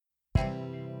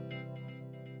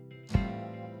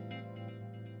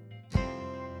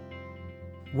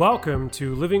Welcome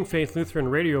to Living Faith Lutheran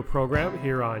radio program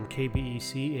here on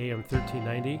KBEC AM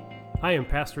 1390. I am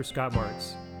Pastor Scott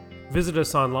Martz. Visit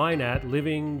us online at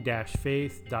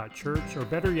living-faith.church, or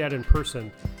better yet, in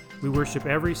person. We worship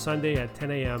every Sunday at 10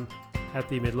 a.m. at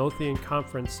the Midlothian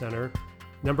Conference Center,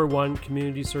 number 1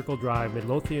 Community Circle Drive,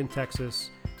 Midlothian,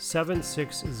 Texas,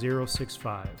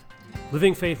 76065.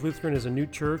 Living Faith Lutheran is a new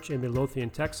church in Midlothian,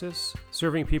 Texas,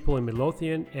 serving people in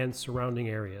Midlothian and surrounding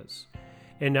areas.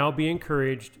 And now be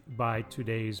encouraged by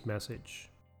today's message.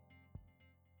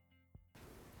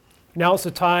 Now is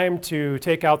the time to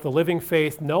take out the Living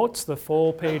Faith notes, the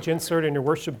full page insert in your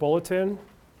worship bulletin.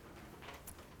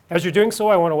 As you're doing so,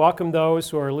 I want to welcome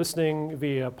those who are listening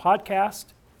via podcast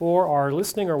or are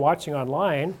listening or watching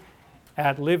online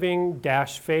at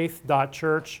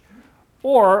living-faith.church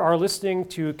or are listening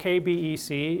to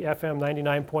KBEC FM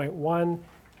 99.1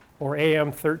 or AM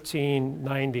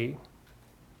 1390.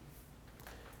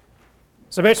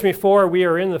 As I mentioned before, we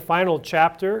are in the final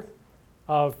chapter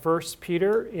of 1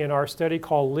 Peter in our study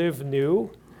called Live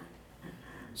New.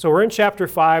 So we're in chapter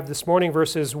 5 this morning,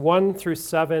 verses 1 through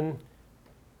 7.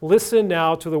 Listen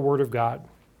now to the word of God.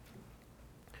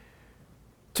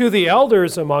 To the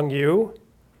elders among you,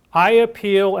 I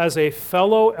appeal as a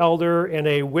fellow elder and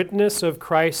a witness of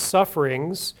Christ's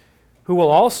sufferings, who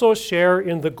will also share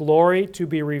in the glory to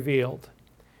be revealed.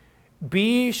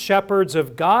 Be shepherds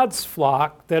of God's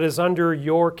flock that is under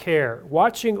your care,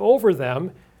 watching over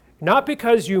them, not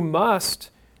because you must,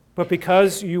 but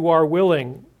because you are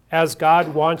willing, as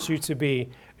God wants you to be,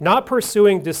 not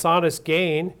pursuing dishonest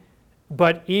gain,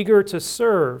 but eager to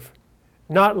serve,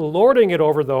 not lording it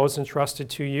over those entrusted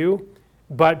to you,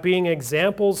 but being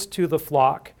examples to the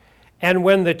flock. And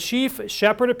when the chief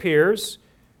shepherd appears,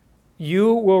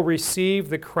 you will receive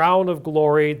the crown of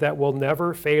glory that will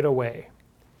never fade away.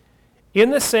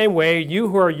 In the same way, you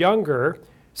who are younger,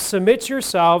 submit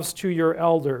yourselves to your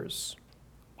elders.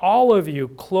 All of you,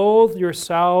 clothe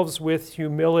yourselves with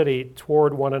humility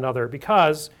toward one another,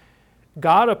 because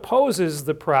God opposes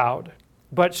the proud,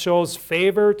 but shows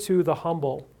favor to the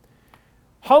humble.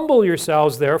 Humble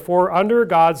yourselves, therefore, under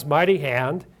God's mighty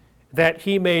hand, that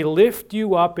he may lift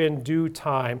you up in due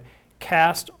time.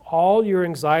 Cast all your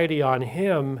anxiety on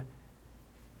him,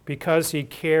 because he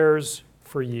cares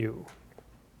for you.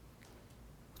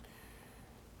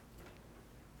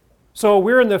 So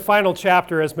we're in the final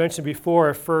chapter, as mentioned before,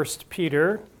 of 1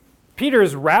 Peter. Peter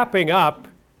is wrapping up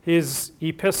his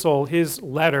epistle, his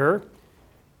letter.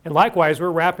 And likewise, we're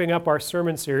wrapping up our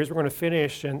sermon series. We're going to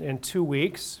finish in 2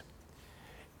 weeks.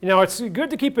 Now, it's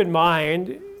good to keep in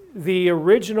mind the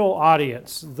original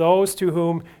audience, those to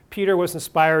whom Peter was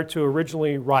inspired to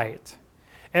originally write.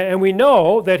 And we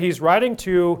know that he's writing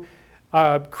to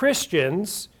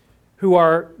Christians who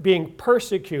are being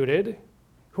persecuted,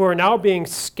 who are now being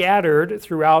scattered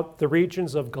throughout the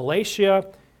regions of Galatia,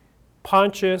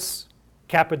 Pontus,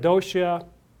 Cappadocia,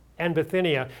 and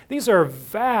Bithynia. These are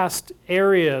vast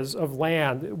areas of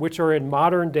land which are in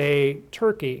modern-day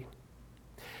Turkey.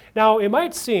 Now, it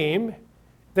might seem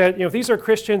that these are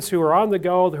Christians who are on the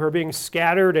go, who are being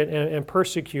scattered and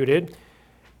persecuted,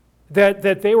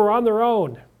 that they were on their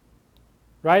own,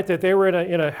 right? That they were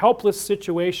in a helpless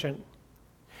situation.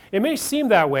 It may seem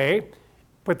that way,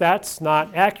 but that's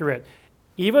not accurate.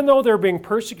 Even though they're being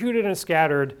persecuted and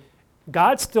scattered,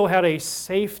 God still had a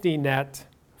safety net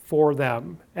for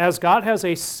them, as God has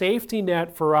a safety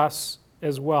net for us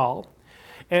as well.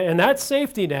 And that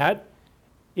safety net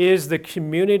is the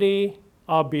community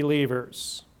of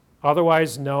believers,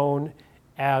 otherwise known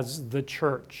as the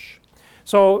church.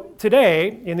 So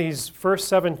today, in these first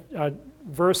 7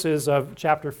 verses of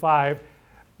chapter 5,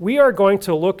 we are going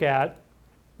to look at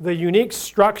the unique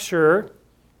structure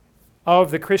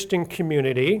of the Christian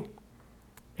community,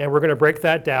 and we're going to break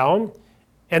that down.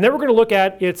 And then we're going to look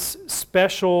at its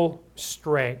special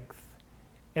strength.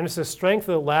 And it's a strength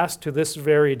that lasts to this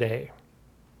very day.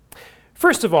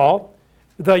 First of all,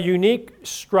 the unique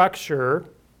structure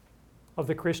of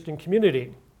the Christian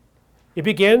community. It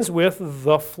begins with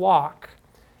the flock.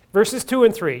 Verses 2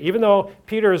 and 3, even though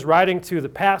Peter is writing to the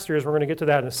pastors, we're going to get to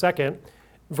that in a second.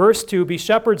 Verse 2, be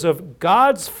shepherds of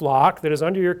God's flock that is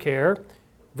under your care.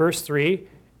 Verse 3,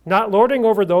 not lording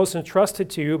over those entrusted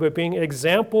to you, but being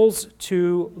examples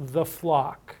to the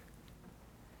flock.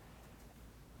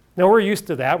 Now, we're used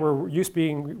to that. We're used to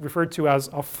being referred to as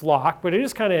a flock, but it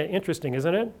is kind of interesting,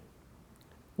 isn't it?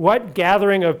 What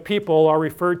gathering of people are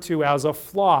referred to as a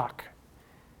flock?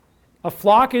 A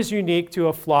flock is unique to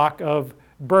a flock of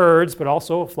birds, but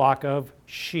also a flock of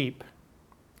sheep.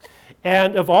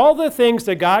 And of all the things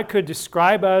that God could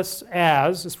describe us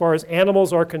as far as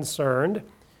animals are concerned,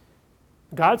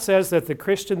 God says that the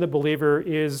Christian, the believer,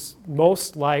 is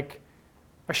most like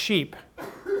a sheep.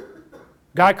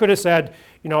 God could have said,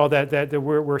 that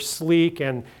we're sleek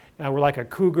and we're like a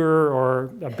cougar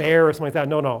or a bear or something like that.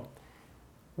 No.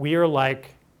 We are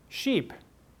like sheep.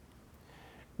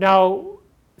 Now,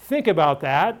 think about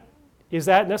that. Is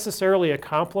that necessarily a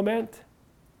compliment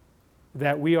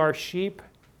that we are sheep?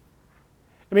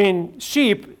 I mean,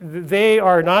 sheep, they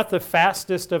are not the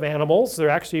fastest of animals. They're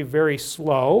actually very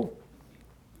slow.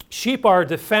 Sheep are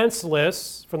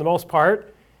defenseless for the most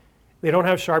part. They don't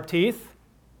have sharp teeth.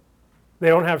 They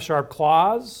don't have sharp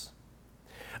claws.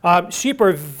 Sheep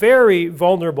are very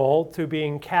vulnerable to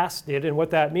being casted, and what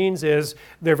that means is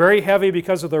they're very heavy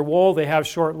because of their wool. They have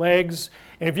short legs,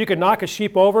 and if you can knock a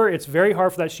sheep over, it's very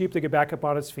hard for that sheep to get back up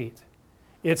on its feet.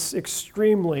 It's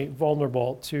extremely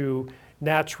vulnerable to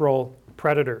natural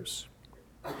predators.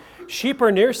 Sheep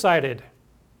are nearsighted.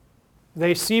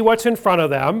 They see what's in front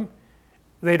of them.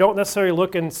 They don't necessarily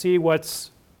look and see what's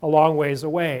a long ways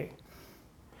away.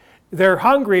 They're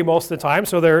hungry most of the time,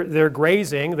 so they're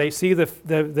grazing. They see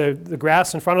the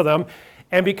grass in front of them.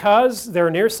 And because they're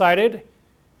nearsighted,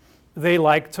 they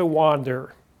like to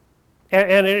wander.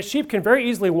 And a sheep can very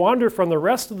easily wander from the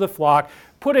rest of the flock,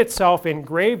 put itself in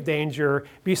grave danger,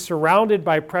 be surrounded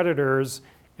by predators,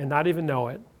 and not even know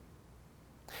it.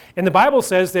 And the Bible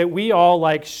says that we all,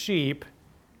 like sheep,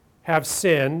 have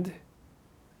sinned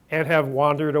and have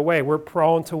wandered away. We're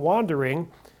prone to wandering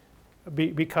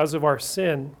because of our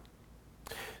sin.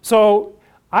 So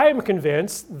I am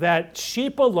convinced that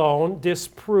sheep alone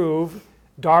disprove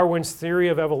Darwin's theory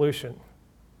of evolution.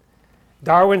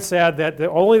 Darwin said that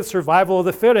only the survival of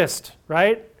the fittest,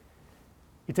 right?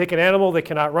 You take an animal that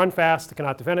cannot run fast, that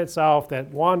cannot defend itself,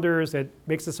 that wanders, that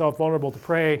makes itself vulnerable to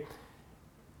prey.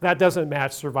 That doesn't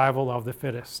match survival of the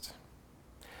fittest.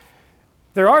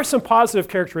 There are some positive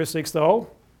characteristics, though,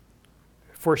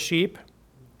 for sheep.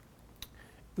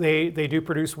 They do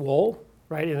produce wool,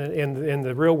 right, in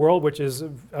the real world, which is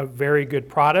a very good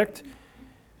product.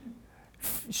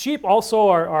 Sheep also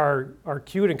are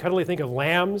cute and cuddly. Think of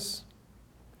lambs.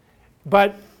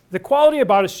 But the quality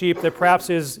about a sheep that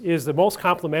perhaps is the most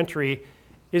complimentary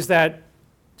is that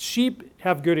sheep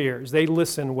have good ears. They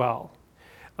listen well.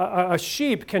 A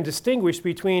sheep can distinguish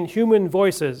between human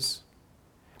voices.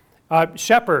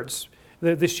 Shepherds,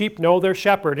 the sheep know their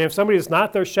shepherd. And if somebody who's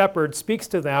not their shepherd speaks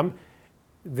to them,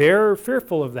 they're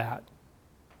fearful of that.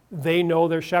 They know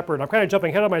their shepherd. I'm kind of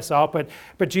jumping ahead of myself,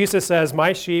 but Jesus says,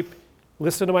 my sheep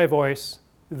listen to my voice.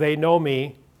 They know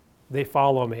me. They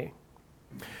follow me.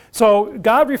 So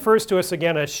God refers to us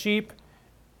again as sheep,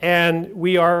 and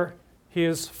we are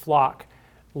his flock.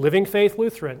 Living Faith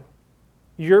Lutheran,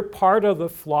 you're part of the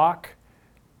flock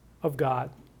of God.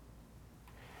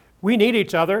 We need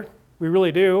each other. We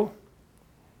really do.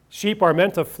 Sheep are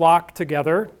meant to flock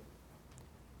together.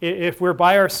 If we're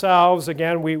by ourselves,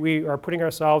 again, we are putting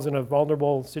ourselves in a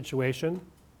vulnerable situation.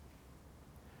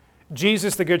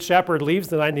 Jesus, the Good Shepherd, leaves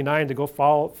the 99 to go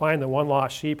find the one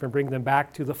lost sheep and bring them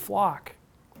back to the flock.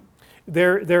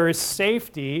 There is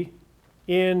safety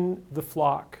in the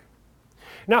flock.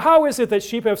 Now, how is it that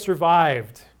sheep have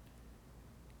survived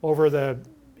over the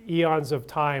eons of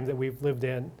time that we've lived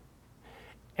in?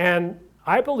 And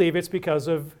I believe it's because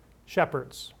of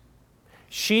shepherds.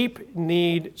 Sheep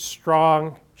need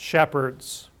strong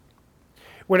shepherds.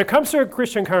 When it comes to a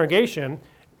Christian congregation,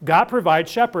 God provides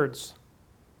shepherds.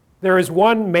 There is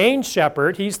one main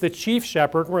shepherd. He's the chief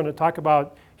shepherd. We're going to talk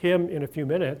about him in a few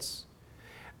minutes.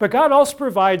 But God also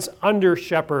provides under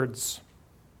shepherds,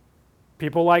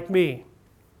 people like me.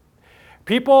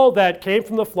 People that came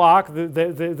from the flock,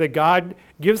 that God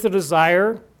gives the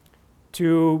desire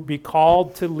to be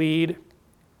called to lead,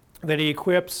 that he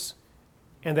equips,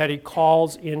 and that he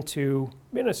calls into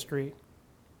ministry.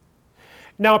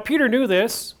 Now, Peter knew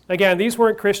this. Again, these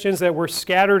weren't Christians that were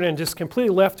scattered and just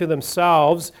completely left to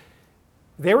themselves.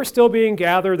 They were still being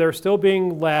gathered. They were still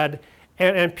being led.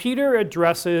 And Peter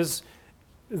addresses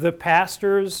the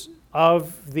pastors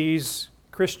of these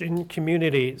Christian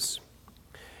communities.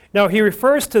 Now, he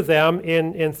refers to them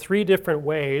in three different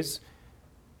ways,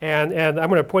 and I'm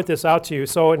going to point this out to you.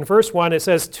 So in verse 1, it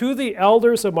says, "To the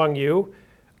elders among you,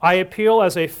 I appeal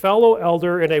as a fellow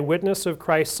elder and a witness of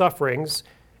Christ's sufferings,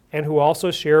 and who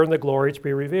also share in the glory to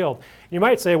be revealed." You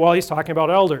might say, well, he's talking about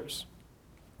elders,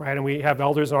 right? And we have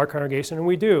elders in our congregation, and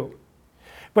we do.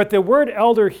 But the word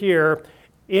elder here,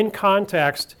 in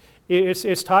context,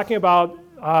 it's talking about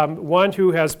one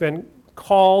who has been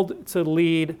called to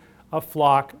lead a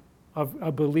flock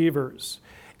of believers.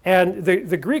 And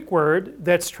the Greek word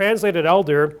that's translated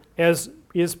elder is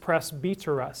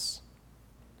presbyteros.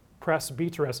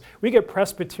 presbyteros. We get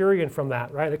Presbyterian from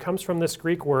that, right? It comes from this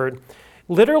Greek word.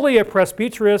 Literally, a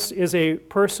presbyteros is a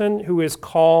person who is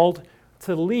called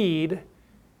to lead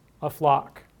a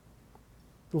flock.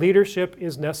 Leadership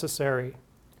is necessary.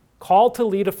 Called to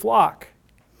lead a flock.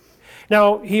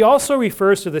 Now, he also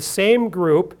refers to the same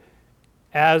group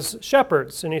as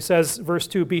shepherds. And he says, verse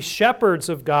 2, be shepherds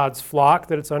of God's flock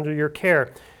that it's under your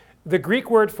care. The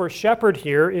Greek word for shepherd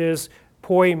here is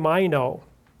poimaino.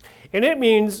 And it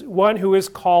means one who is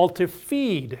called to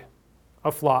feed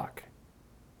a flock.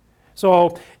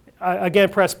 So, again,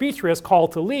 presbyteros,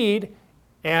 called to lead,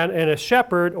 and a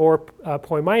shepherd, or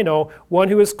poimaino, one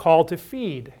who is called to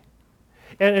feed.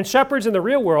 And shepherds in the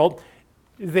real world,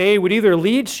 they would either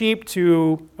lead sheep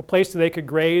to a place that they could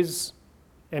graze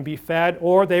and be fed,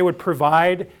 or they would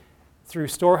provide through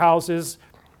storehouses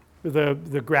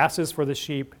the grasses for the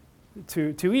sheep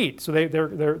to eat. So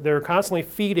they're constantly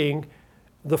feeding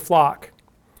the flock.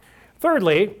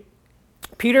 Thirdly,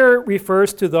 Peter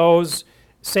refers to those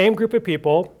same group of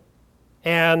people,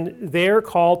 and they're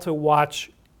called to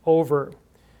watch over.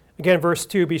 Again, verse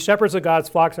 2, be shepherds of God's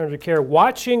flocks under care,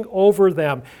 watching over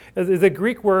them. The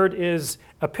Greek word is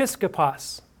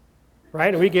episkopos,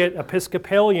 right? And we get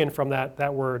Episcopalian from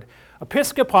that word.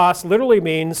 Episkopos literally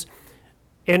means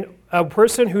a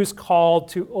person who's called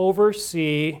to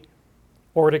oversee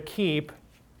or to keep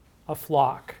a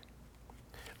flock.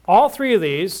 All three of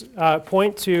these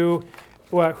point to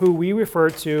who we refer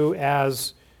to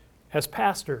as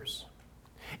pastors.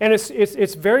 And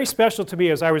it's very special to me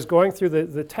as I was going through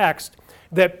the text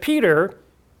that Peter,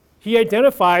 he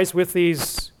identifies with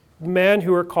these men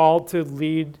who are called to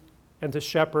lead and to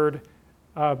shepherd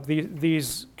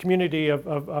these community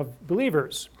of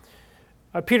believers.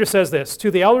 Peter says this,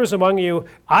 to the elders among you,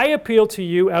 I appeal to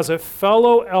you as a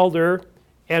fellow elder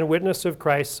and witness of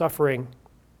Christ's suffering.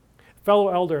 Fellow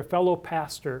elder, fellow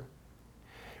pastor.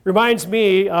 Reminds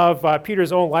me of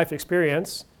Peter's own life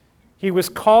experience. He was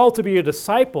called to be a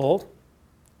disciple,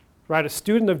 right, a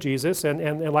student of Jesus,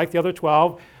 and like the other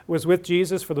 12, was with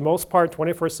Jesus for the most part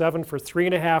 24/7 for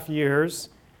 3.5 years.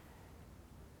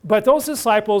 But those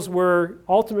disciples were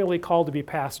ultimately called to be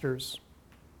pastors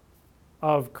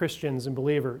of Christians and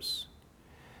believers.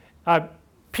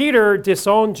 Peter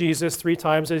disowned Jesus 3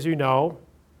 times, as you know,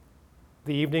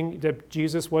 the evening that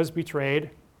Jesus was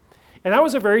betrayed. And that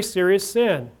was a very serious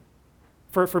sin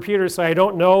for Peter to say, I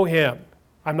don't know him.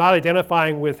 I'm not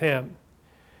identifying with him.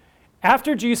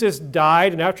 After Jesus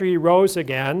died and after he rose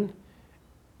again,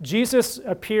 Jesus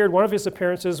appeared, one of his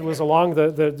appearances was along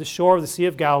the shore of the Sea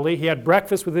of Galilee. He had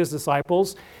breakfast with his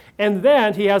disciples, and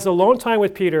then he has alone time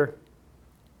with Peter.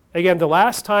 Again, the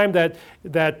last time that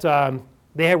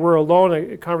they were alone,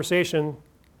 a conversation,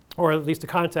 or at least a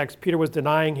context, Peter was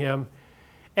denying him.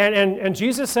 And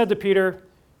Jesus said to Peter,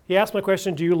 he asked my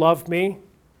question, do you love me?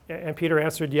 And Peter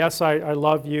answered, yes, I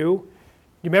love you.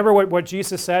 You remember what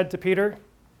Jesus said to Peter?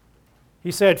 He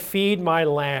said, feed my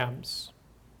lambs,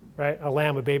 right? A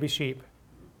lamb, a baby sheep.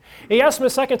 He asked him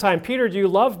a second time, Peter, do you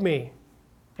love me?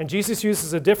 And Jesus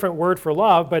uses a different word for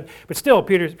love, but still,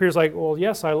 Peter's like, well,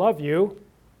 yes, I love you.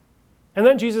 And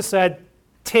then Jesus said,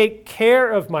 take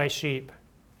care of my sheep,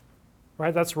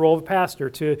 right? That's the role of a pastor,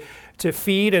 to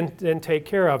feed and take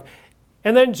care of.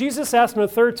 And then Jesus asked him a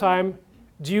third time,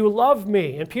 do you love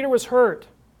me? And Peter was hurt.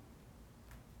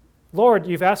 Lord,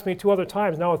 you've asked me 2 other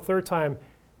times, now a third time.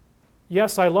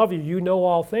 Yes, I love you. You know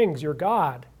all things. You're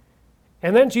God.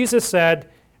 And then Jesus said,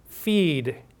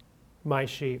 feed my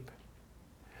sheep.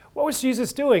 What was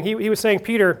Jesus doing? He was saying,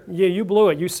 Peter, yeah, you blew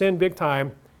it. You sinned big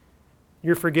time.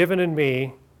 You're forgiven in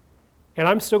me. And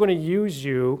I'm still going to use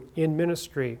you in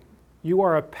ministry. You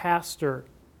are a pastor.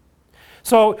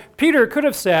 So Peter could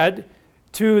have said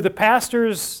to the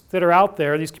pastors that are out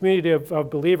there, these community of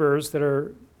believers that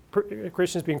are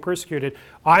Christians being persecuted,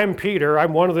 I'm Peter,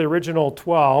 I'm one of the original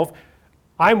 12.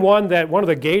 I'm one of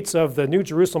the gates of the New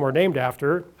Jerusalem are named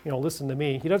after. Listen to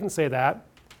me. He doesn't say that.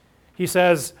 He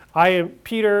says, I am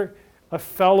Peter, a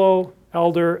fellow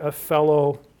elder, a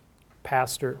fellow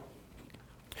pastor.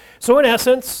 So in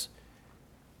essence,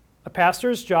 a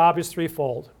pastor's job is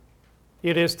threefold.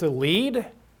 It is to lead,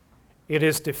 it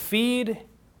is to feed,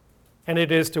 and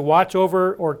it is to watch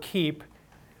over or keep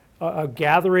a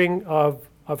gathering of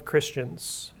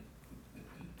Christians.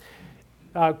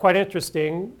 Quite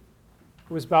interesting,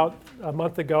 it was about a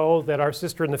month ago that our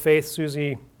sister in the faith,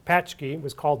 Susie Patchke,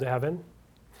 was called to heaven.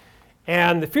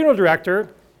 And the funeral director,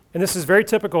 and this is very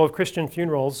typical of Christian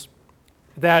funerals,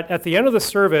 that at the end of the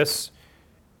service,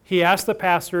 he asked the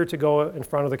pastor to go in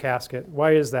front of the casket.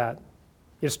 Why is that?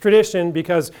 It's tradition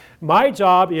because my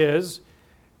job is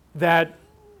that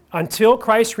until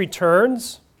Christ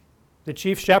returns, the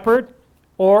chief shepherd,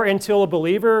 or until a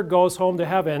believer goes home to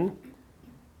heaven,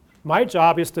 my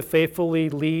job is to faithfully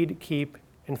lead, keep,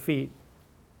 and feed.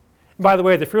 By the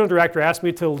way, the funeral director asked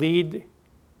me to lead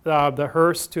the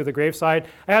hearse to the graveside.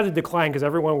 I had to decline because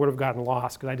everyone would have gotten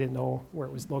lost because I didn't know where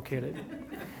it was located.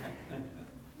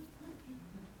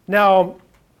 Now,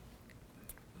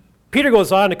 Peter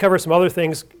goes on to cover some other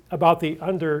things about the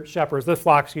under-shepherds, the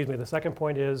flock, excuse me. The second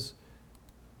point is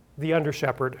the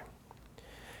under-shepherd.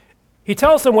 He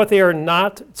tells them what they are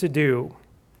not to do,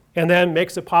 and then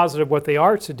makes it positive what they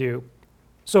are to do.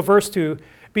 So verse 2,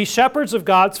 be shepherds of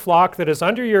God's flock that is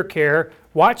under your care,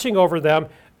 watching over them,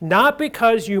 not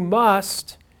because you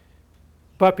must,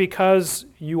 but because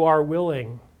you are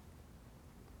willing.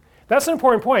 That's an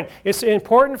important point. It's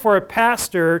important for a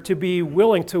pastor to be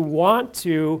willing, to want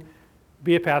to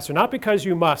be a pastor, not because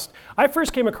you must. I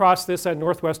first came across this at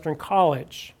Northwestern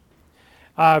College.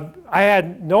 I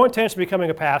had no intention of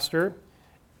becoming a pastor,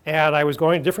 and I was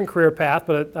going a different career path,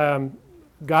 but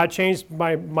God changed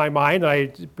my mind. I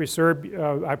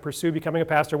pursued becoming a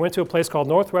pastor. Went to a place called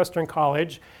Northwestern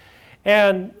College,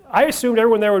 and I assumed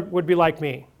everyone there would be like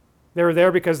me. They were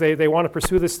there because they want to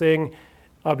pursue this thing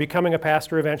of becoming a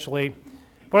pastor eventually.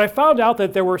 But I found out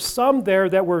that there were some there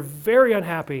that were very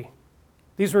unhappy.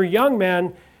 These were young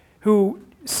men who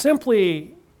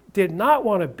simply did not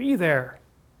want to be there.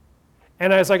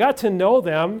 And as I got to know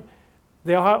them,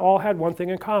 they all had one thing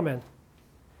in common.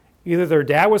 Either their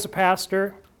dad was a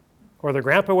pastor, or their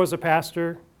grandpa was a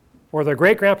pastor, or their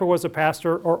great-grandpa was a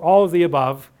pastor, or all of the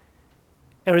above.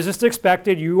 And it was just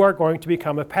expected, you are going to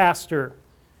become a pastor.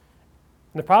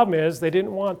 And the problem is, they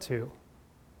didn't want to.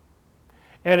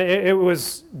 And it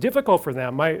was difficult for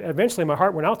them. Eventually, my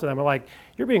heart went out to them. I'm like,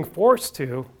 you're being forced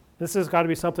to. This has got to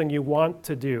be something you want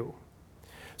to do.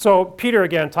 So Peter,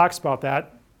 again, talks about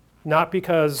that, not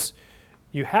because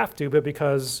you have to, but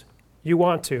because you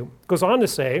want to. Goes on to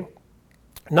say,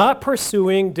 not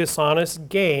pursuing dishonest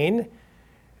gain,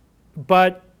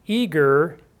 but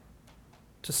eager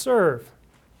to serve.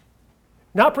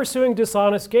 Not pursuing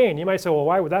dishonest gain. You might say, well,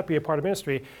 why would that be a part of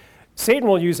ministry? Satan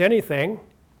will use anything.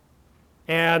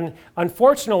 And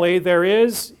unfortunately, there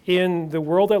is in the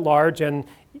world at large, and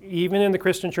even in the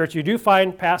Christian church, you do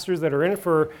find pastors that are in it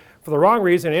for the wrong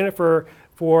reason, in it for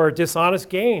dishonest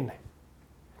gain.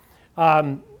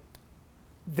 There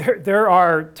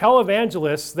are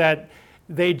televangelists that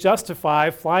they justify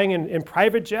flying in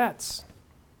private jets.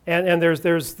 And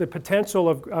there's the potential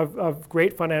of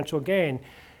great financial gain.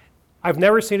 I've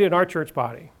never seen it in our church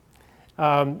body.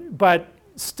 But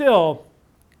still,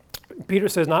 Peter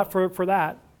says not for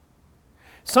that.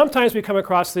 Sometimes we come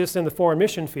across this in the foreign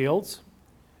mission fields,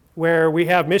 where we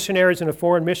have missionaries in a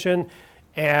foreign mission,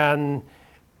 and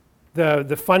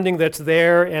the funding that's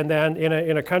there, and then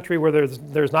in a country where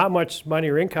there's not much money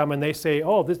or income, and they say,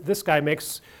 oh, this guy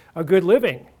makes a good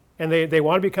living, and they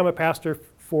want to become a pastor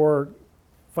for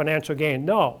financial gain.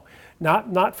 No,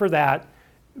 not for that,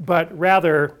 but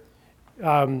rather,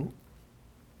 but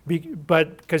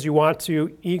because you want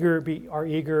to are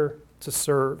eager to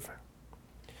serve.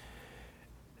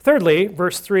 Thirdly,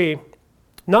 verse 3,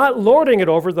 not lording it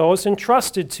over those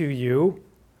entrusted to you,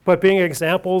 but being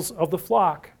examples of the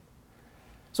flock.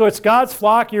 So it's God's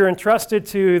flock. You're entrusted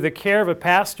to the care of a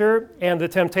pastor, and the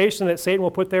temptation that Satan will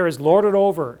put there is lord it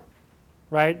over,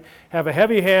 right? Have a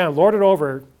heavy hand, lord it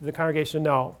over the congregation.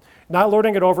 No, not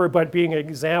lording it over, but being an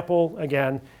example,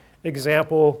 again,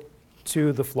 example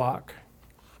to the flock.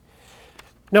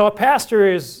 Now, a pastor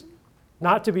is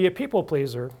not to be a people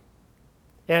pleaser,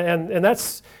 and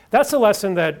that's a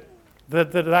lesson that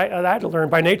I had to learn.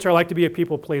 By nature, I like to be a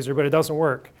people pleaser, but it doesn't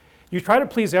work. You try to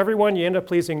please everyone, you end up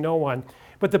pleasing no one.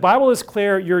 But the Bible is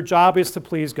clear, your job is to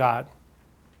please God,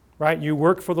 right? You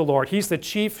work for the Lord. He's the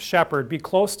chief shepherd. Be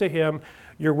close to him.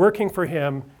 You're working for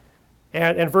him.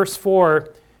 And verse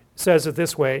 4 says it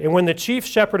this way, and when the chief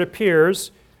shepherd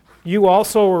appears, you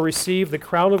also will receive the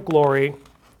crown of glory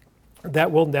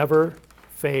that will never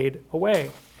fade away.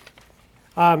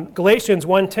 Galatians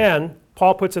 1:10,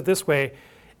 Paul puts it this way,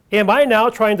 am I now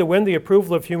trying to win the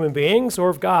approval of human beings or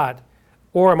of God?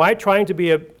 Or am I trying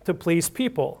to please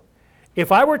people?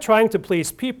 If I were trying to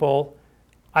please people,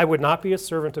 I would not be a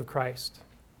servant of Christ.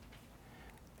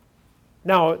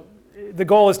 Now, the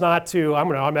goal is not to, I'm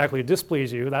going to automatically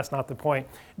displease you. That's not the point.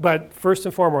 But first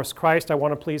and foremost, Christ, I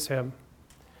want to please him.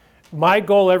 My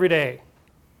goal every day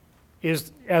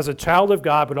is, as a child of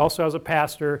God, but also as a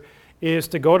pastor, is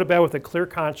to go to bed with a clear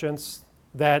conscience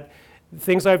that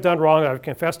things I've done wrong, I've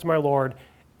confessed to my Lord,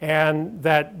 and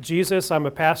that Jesus, I'm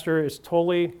a pastor, is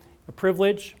totally a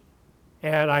privilege,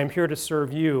 and I'm here to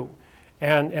serve you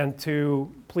and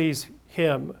to please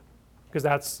him because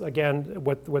that's, again,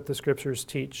 what the scriptures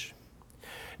teach.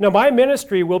 Now, my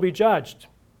ministry will be judged.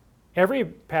 Every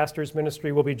pastor's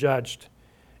ministry will be judged.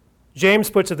 James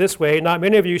puts it this way, not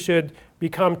many of you should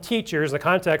become teachers. The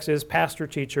context is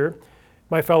pastor-teacher,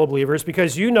 my fellow believers,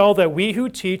 because you know that we who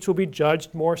teach will be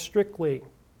judged more strictly.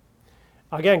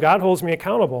 Again, God holds me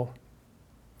accountable.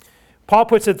 Paul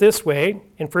puts it this way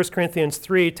in 1 Corinthians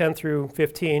 3, 10 through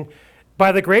 15.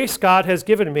 By the grace God has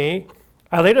given me,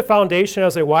 I laid a foundation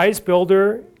as a wise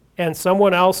builder, and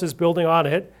someone else is building on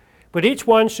it. But each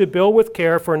one should build with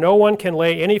care, for no one can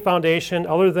lay any foundation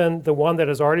other than the one that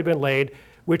has already been laid,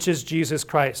 which is Jesus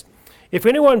Christ. If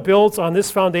anyone builds on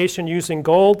this foundation using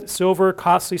gold, silver,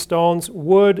 costly stones,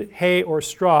 wood, hay, or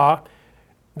straw,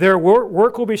 their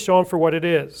work will be shown for what it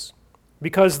is,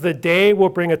 because the day will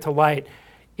bring it to light.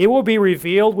 It will be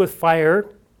revealed with fire,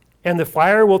 and the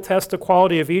fire will test the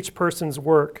quality of each person's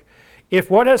work. If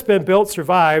what has been built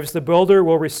survives, the builder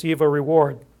will receive a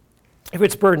reward. If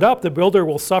it's burned up, the builder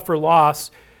will suffer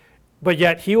loss, but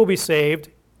yet he will be saved,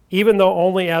 even though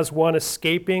only as one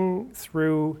escaping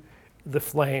through the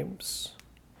flames.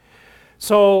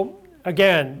 So,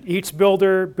 again, each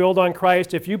builder build on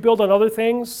Christ. If you build on other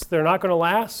things, they're not going to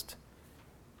last.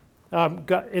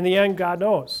 God, in the end, God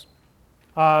knows.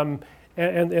 And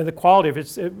the quality of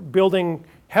it's building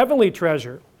heavenly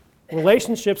treasure,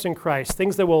 relationships in Christ,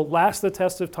 things that will last the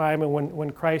test of time and when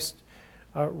Christ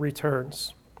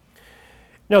returns.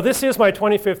 Now, this is my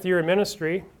 25th year in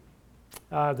ministry.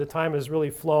 The time has really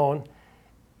flown.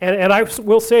 And I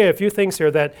will say a few things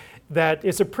here that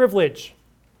it's a privilege.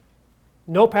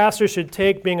 No pastor should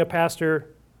take being a pastor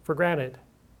for granted.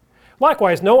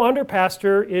 Likewise, no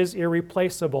under-pastor is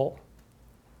irreplaceable.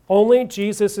 Only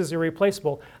Jesus is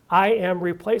irreplaceable. I am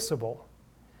replaceable.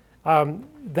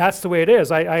 That's the way it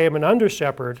is. I am an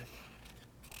under-shepherd.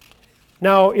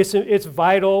 Now, it's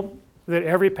vital that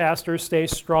every pastor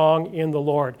stays strong in the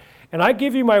Lord. And I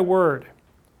give you my word.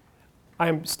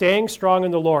 I'm staying strong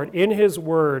in the Lord, in His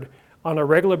Word, on a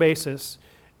regular basis,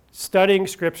 studying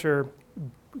Scripture,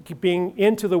 being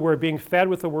into the Word, being fed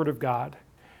with the Word of God.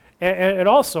 And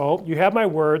also, you have my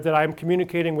word that I'm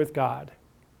communicating with God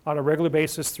on a regular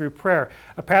basis through prayer.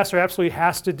 A pastor absolutely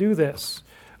has to do this.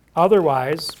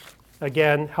 Otherwise,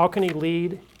 again, how can he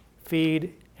lead,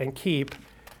 feed, and keep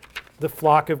the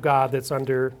flock of God that's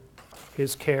under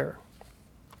his care?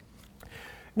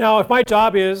 Now, if my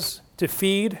job is to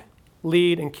feed,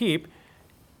 lead, and keep,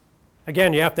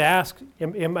 again, you have to ask,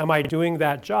 am I doing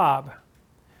that job?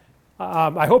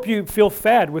 I hope you feel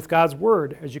fed with God's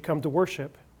word as you come to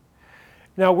worship.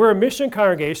 Now, we're a mission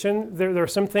congregation. There are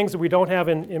some things that we don't have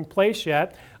in place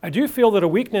yet. I do feel that a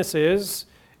weakness is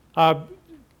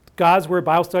God's word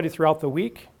Bible study throughout the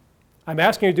week. I'm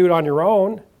asking you to do it on your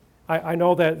own. I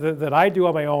know that I do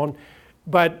on my own.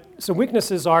 But some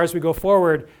weaknesses are, as we go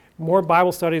forward, more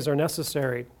Bible studies are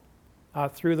necessary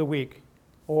through the week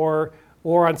or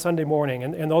on Sunday morning.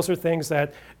 And those are things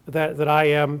that I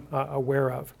am aware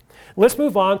of. Let's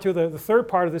move on to the third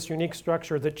part of this unique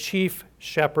structure, the chief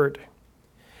shepherd.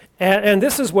 And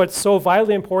this is what's so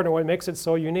vitally important, what makes it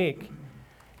so unique.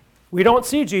 We don't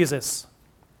see Jesus.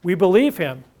 We believe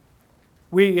him.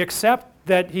 We accept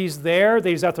that he's there, that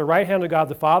he's at the right hand of God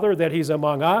the Father, that he's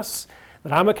among us,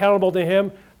 that I'm accountable to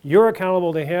him, you're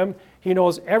accountable to him. He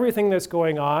knows everything that's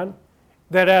going on,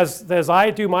 that as I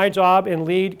do my job and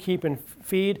lead, keep, and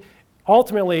feed,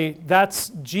 ultimately that's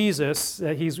Jesus,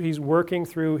 that he's working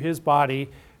through his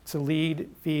body to lead,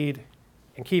 feed,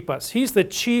 and keep us. He's the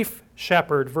chief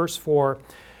shepherd, verse 4.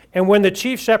 And when the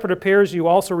chief shepherd appears, you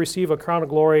also receive a crown of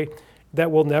glory that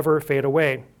will never fade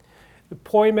away. The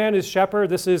poimen is shepherd.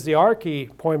 This is the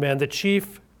archi-poimen, the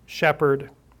chief shepherd.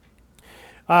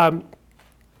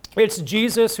 It's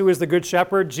Jesus who is the good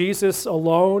shepherd, Jesus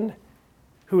alone,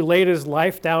 who laid his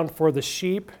life down for the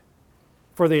sheep,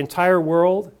 for the entire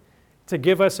world, to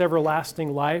give us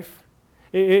everlasting life.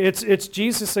 It's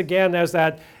Jesus again as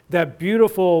that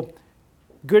beautiful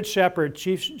good shepherd,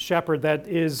 chief shepherd that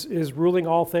is ruling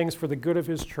all things for the good of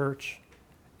his church,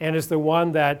 and is the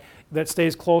one that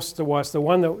stays close to us, the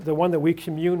one that we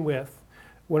commune with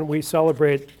when we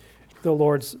celebrate the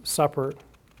Lord's Supper.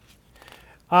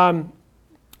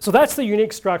 So that's the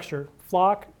unique structure: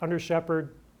 flock, under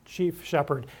shepherd, chief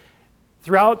shepherd.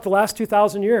 Throughout the last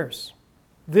 2,000 years,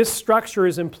 this structure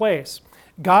is in place.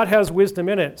 God has wisdom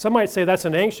in it. Some might say that's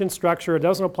an ancient structure. It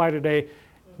doesn't apply today.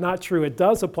 Not true. It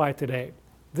does apply today.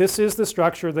 This is the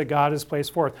structure that God has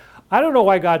placed forth. I don't know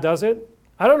why God does it.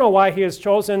 I don't know why he has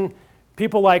chosen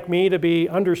people like me to be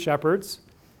under shepherds.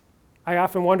 I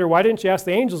often wonder, why didn't you ask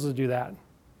the angels to do that?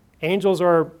 Angels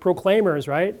are proclaimers,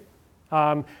 right?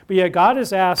 But yet God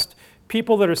has asked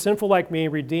people that are sinful like me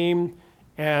redeemed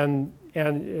and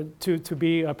to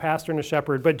be a pastor and a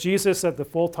shepherd, but Jesus at the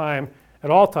full time,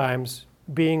 at all times,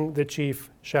 being the chief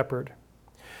shepherd.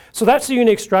 So that's the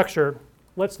unique structure.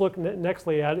 Let's look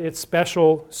nextly at its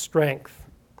special strength.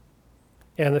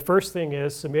 And the first thing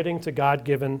is submitting to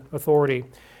God-given authority.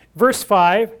 Verse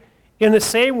 5, in the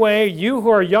same way, you who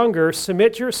are younger,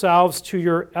 submit yourselves to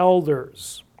your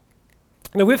elders.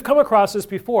 Now, we've come across this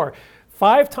before.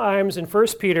 5 times in 1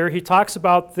 Peter, he talks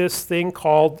about this thing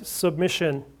called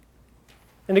submission.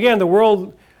 And again, the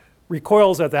world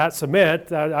recoils at that, submit.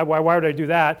 Why would I do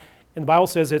that? And the Bible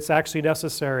says it's actually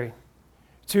necessary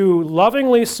to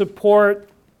lovingly support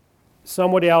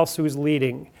somebody else who's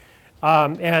leading.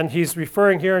 And he's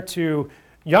referring here to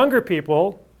younger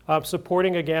people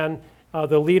supporting, again,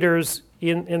 the leaders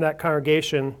in that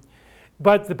congregation.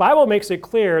 But the Bible makes it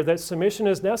clear that submission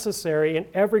is necessary in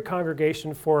every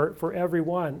congregation for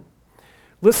everyone.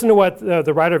 Listen to what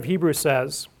the writer of Hebrews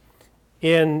says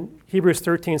in Hebrews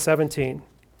 13:17.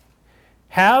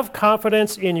 Have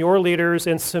confidence in your leaders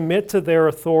and submit to their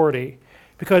authority,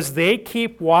 because they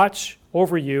keep watch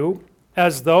over you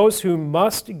as those who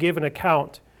must give an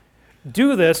account.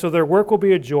 Do this so their work will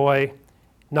be a joy,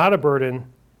 not a burden,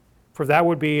 for that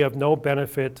would be of no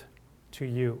benefit to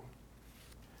you.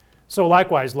 So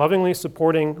likewise, lovingly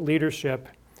supporting leadership,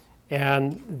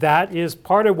 and that is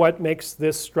part of what makes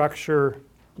this structure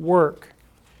work.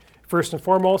 First and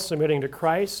foremost, submitting to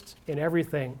Christ in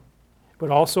everything, but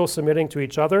also submitting to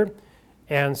each other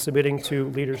and submitting to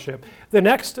leadership. The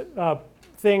next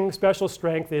thing, special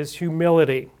strength, is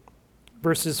humility,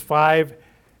 verses 5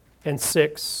 and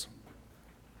 6.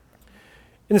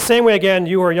 In the same way, again,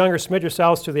 you who are younger, submit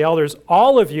yourselves to the elders.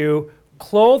 All of you,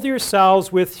 clothe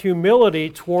yourselves with humility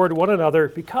toward one another,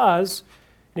 because,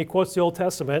 and he quotes the Old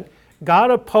Testament, God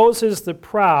opposes the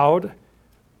proud,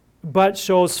 but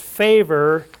shows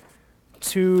favor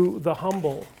to the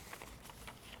humble.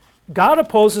 God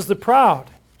opposes the proud.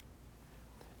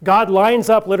 God lines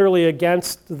up literally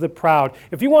against the proud.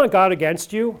 If you want God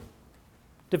against you,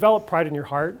 develop pride in your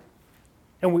heart.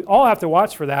 And we all have to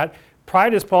watch for that.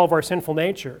 Pride is part of our sinful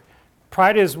nature.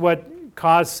 Pride is what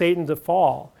caused Satan to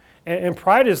fall. And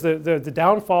pride is the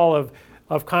downfall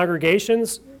of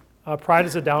congregations. Pride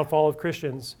is the downfall of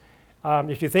Christians.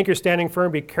 If you think you're standing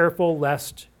firm, be careful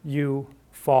lest you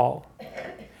fall.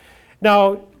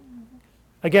 Now,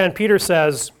 again, Peter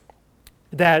says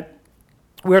that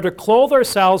we are to clothe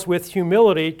ourselves with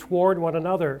humility toward one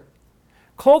another.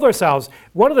 Clothe ourselves.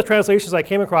 One of the translations I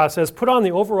came across says, put on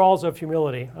the overalls of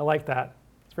humility. I like that.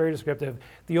 It's very descriptive.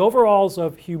 The overalls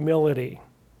of humility.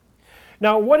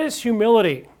 Now, what is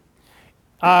humility?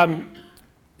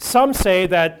 Some say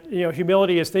that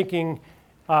humility is thinking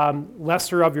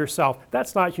lesser of yourself.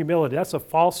 That's not humility. That's a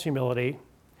false humility.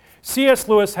 C.S.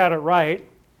 Lewis had it right.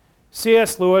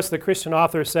 C.S. Lewis, the Christian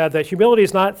author, said that humility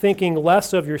is not thinking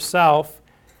less of yourself,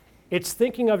 it's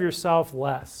thinking of yourself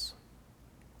less.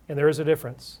 And there is a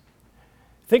difference.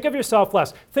 Think of yourself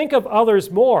less. Think of others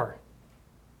more.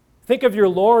 Think of your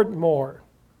Lord more.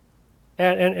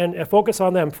 And focus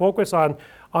on them. Focus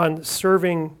on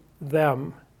serving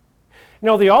them.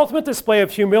 The ultimate display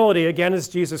of humility, again, is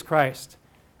Jesus Christ.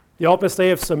 The ultimate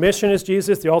display of submission is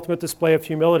Jesus. The ultimate display of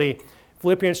humility,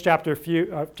 Philippians chapter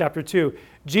 2.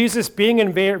 Jesus, being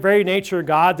in very nature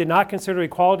God, did not consider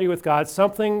equality with God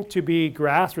something to be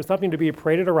grasped or something to be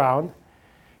paraded around,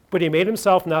 but he made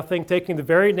himself nothing, taking the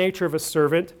very nature of a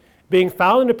servant. Being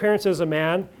found in appearance as a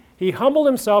man, he humbled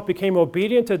himself, became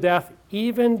obedient to death,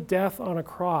 even death on a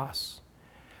cross.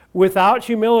 Without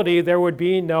humility, there would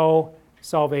be no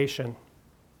salvation.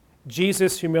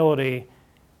 Jesus' humility,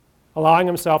 allowing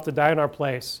himself to die in our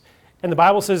place. And the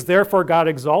Bible says, therefore God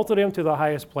exalted him to the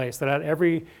highest place, that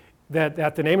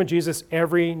at the name of Jesus,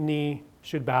 every knee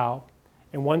should bow.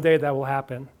 And one day that will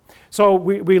happen. So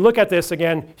we look at this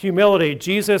again, humility.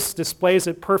 Jesus displays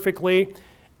it perfectly.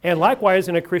 And likewise,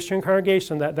 in a Christian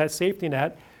congregation, that safety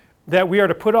net, that we are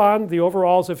to put on the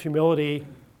overalls of humility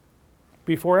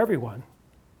before everyone,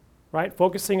 right?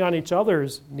 Focusing on each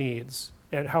other's needs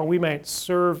and how we might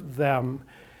serve them.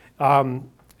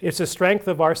 It's a strength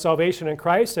of our salvation in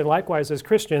Christ, and likewise, as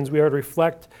Christians, we are to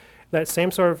reflect that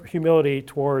same sort of humility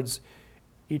towards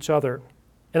each other.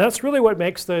 And that's really what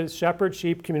makes the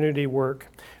shepherd-sheep community work.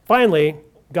 Finally,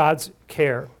 God's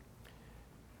care.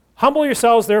 Humble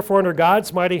yourselves, therefore, under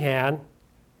God's mighty hand,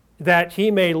 that he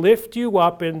may lift you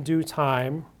up in due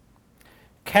time.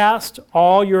 Cast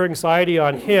all your anxiety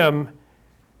on him,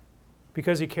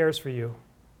 because he cares for you.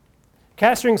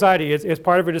 Cast your anxiety. Is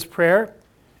part of it is prayer.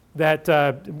 That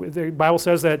the Bible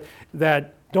says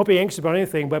that Don't be anxious about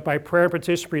anything, but by prayer and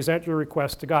petition present your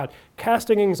request to God.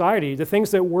 Casting anxiety, the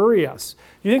things that worry us.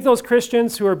 You think those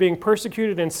Christians who are being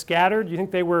persecuted and scattered, you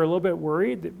think they were a little bit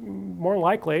worried? More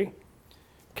likely.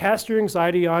 Cast your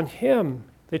anxiety on him,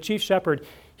 the chief shepherd.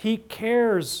 He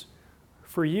cares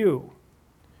for you.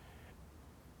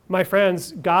 My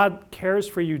friends, God cares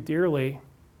for you dearly.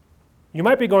 You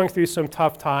might be going through some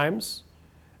tough times,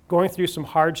 going through some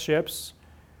hardships.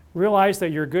 Realize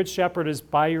that your good shepherd is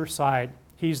by your side.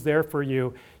 He's there for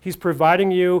you. He's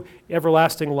providing you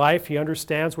everlasting life. He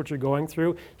understands what you're going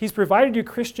through. He's provided you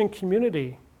Christian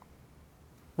community.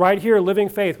 Right here, Living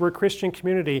Faith, we're a Christian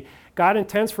community. God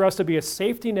intends for us to be a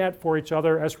safety net for each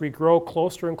other as we grow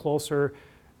closer and closer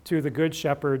to the Good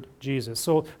Shepherd, Jesus.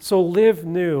 So live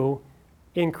new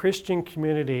in Christian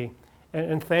community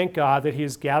and thank God that he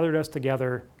has gathered us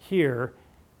together here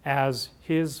as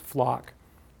his flock.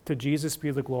 To Jesus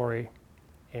be the glory.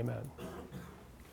 Amen.